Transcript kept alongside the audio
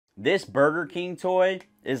This Burger King toy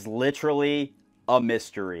is literally a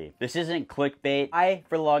mystery. This isn't clickbait. I,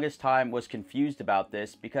 for the longest time, was confused about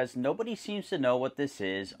this because nobody seems to know what this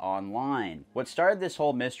is online. What started this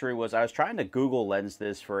whole mystery was I was trying to Google Lens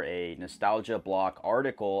this for a nostalgia block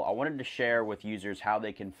article. I wanted to share with users how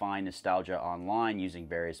they can find nostalgia online using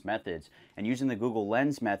various methods. And using the Google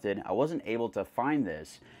Lens method, I wasn't able to find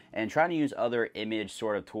this. And trying to use other image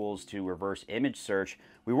sort of tools to reverse image search,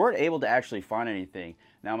 we weren't able to actually find anything.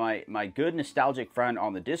 Now, my good nostalgic friend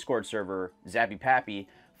on the Discord server, Zappy Pappy,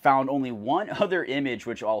 found only one other image,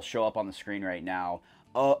 which I'll show up on the screen right now,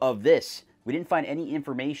 of this. We didn't find any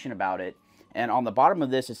information about it. And on the bottom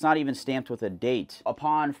of this, it's not even stamped with a date.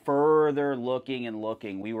 Upon further looking and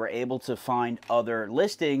looking, we were able to find other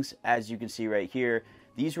listings. As you can see right here,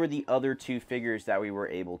 these were the other two figures that we were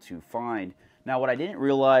able to find. Now, what I didn't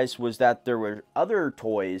realize was that there were other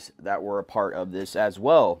toys that were a part of this as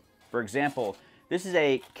well. For example, this is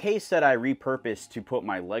a case that I repurposed to put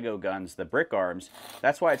my Lego guns, the brick arms.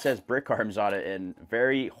 That's why it says brick arms on it in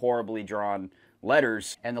very horribly drawn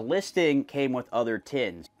letters. And the listing came with other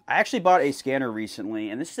tins. I actually bought a scanner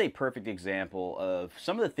recently, and this is a perfect example of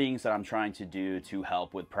some of the things that I'm trying to do to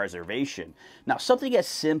help with preservation. Now, something as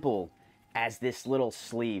simple as this little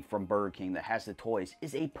sleeve from Burger King that has the toys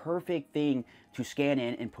is a perfect thing to scan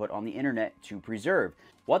in and put on the internet to preserve.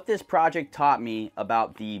 What this project taught me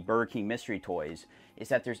about the Burger King mystery toys is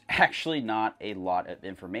that there's actually not a lot of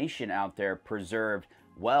information out there preserved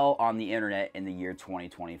well on the internet in the year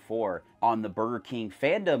 2024. On the Burger King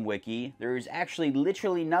Fandom wiki, there is actually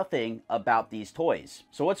literally nothing about these toys.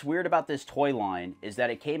 So what's weird about this toy line is that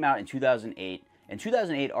it came out in 2008, and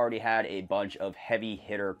 2008 already had a bunch of heavy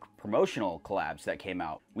hitter promotional collabs that came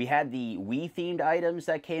out. We had the Wii-themed items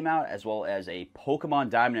that came out, as well as a Pokemon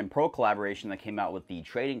Diamond and Pearl collaboration that came out with the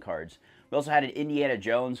trading cards. We also had an Indiana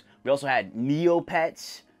Jones. We also had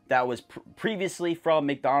Neopets that was previously from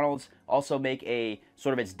McDonald's, also make a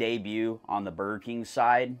sort of its debut on the Burger King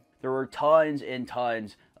side. There were tons and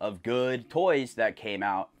tons of good toys that came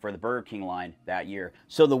out for the Burger King line that year.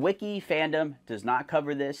 So the wiki Fandom does not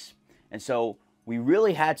cover this, and so we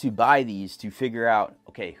really had to buy these to figure out,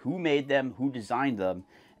 okay, who made them, who designed them,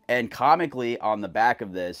 and comically on the back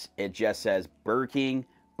of this, it just says Burger King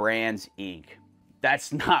Brands Inc.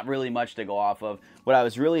 That's not really much to go off of. What I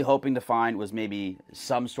was really hoping to find was maybe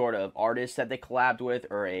some sort of artist that they collabed with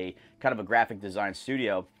or a kind of a graphic design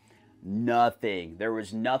studio. Nothing. There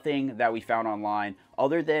was nothing that we found online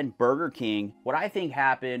other than Burger King. What I think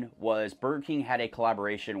happened was Burger King had a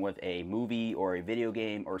collaboration with a movie or a video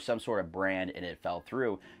game or some sort of brand and it fell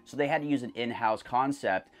through. So they had to use an in-house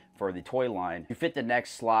concept for the toy line to fit the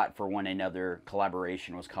next slot for when another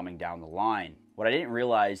collaboration was coming down the line. What I didn't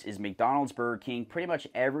realize is McDonald's, Burger King, pretty much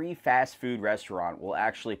every fast food restaurant will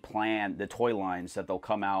actually plan the toy lines that they'll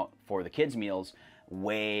come out for the kids' meals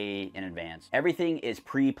way in advance. Everything is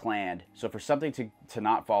pre-planned, so for something to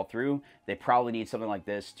not fall through, they probably need something like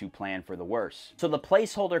this to plan for the worst. So the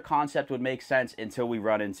placeholder concept would make sense until we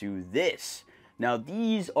run into this. Now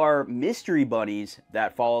these are mystery bunnies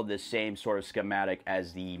that follow the same sort of schematic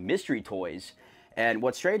as the mystery toys, and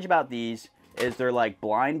what's strange about these is they're like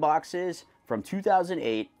blind boxes from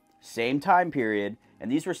 2008, same time period, and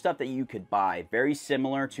these were stuff that you could buy, very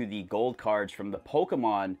similar to the gold cards from the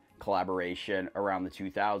Pokémon collaboration around the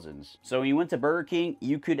 2000s. So when you went to Burger King,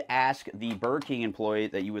 you could ask the Burger King employee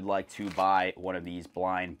that you would like to buy one of these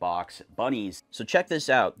blind box bunnies. So check this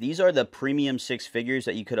out. These are the premium 6 figures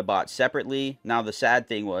that you could have bought separately. Now the sad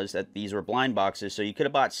thing was that these were blind boxes, so you could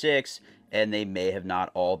have bought 6 and they may have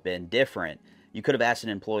not all been different. You could have asked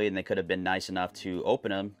an employee and they could have been nice enough to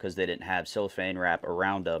open them because they didn't have cellophane wrap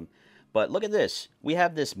around them. But look at this. We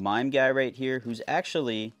have this mime guy right here who's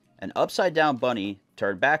actually an upside down bunny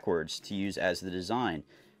turned backwards to use as the design.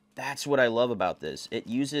 That's what I love about this. It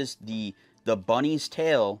uses the bunny's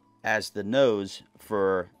tail as the nose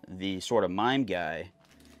for the sort of mime guy.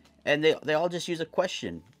 And they all just use a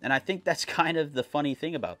question. And I think that's kind of the funny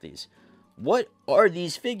thing about these. What are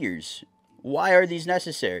these figures? Why are these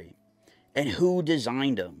necessary? And who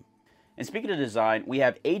designed them? And speaking of design, we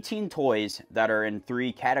have 18 toys that are in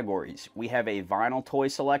 3 categories. We have a vinyl toy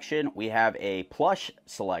selection, we have a plush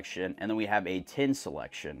selection, and then we have a tin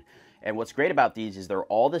selection. And what's great about these is they're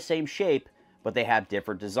all the same shape, but they have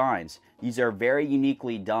different designs. These are very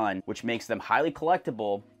uniquely done, which makes them highly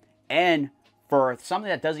collectible. And for something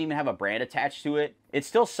that doesn't even have a brand attached to it, it's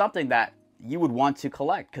still something that you would want to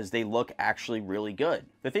collect because they look actually really good.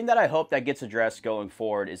 The thing that I hope that gets addressed going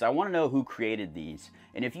forward is I want to know who created these.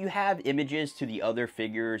 And if you have images to the other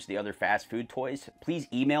figures, the other fast food toys, please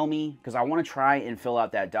email me because I want to try and fill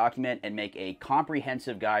out that document and make a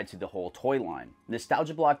comprehensive guide to the whole toy line.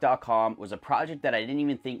 NostalgiaBlock.com was a project that I didn't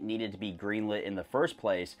even think needed to be greenlit in the first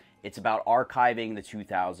place. It's about archiving the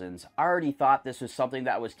 2000s. I already thought this was something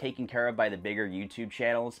that was taken care of by the bigger YouTube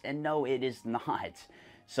channels, and no, it is not.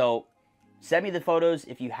 So send me the photos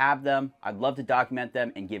if you have them. I'd love to document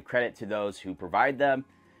them and give credit to those who provide them.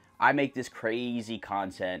 I make this crazy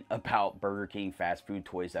content about Burger King fast food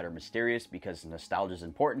toys that are mysterious because nostalgia is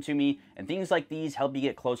important to me, and things like these help you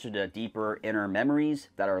get closer to deeper inner memories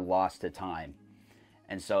that are lost to time.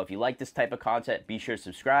 And so if you like this type of content, be sure to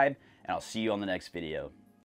subscribe, and I'll see you on the next video.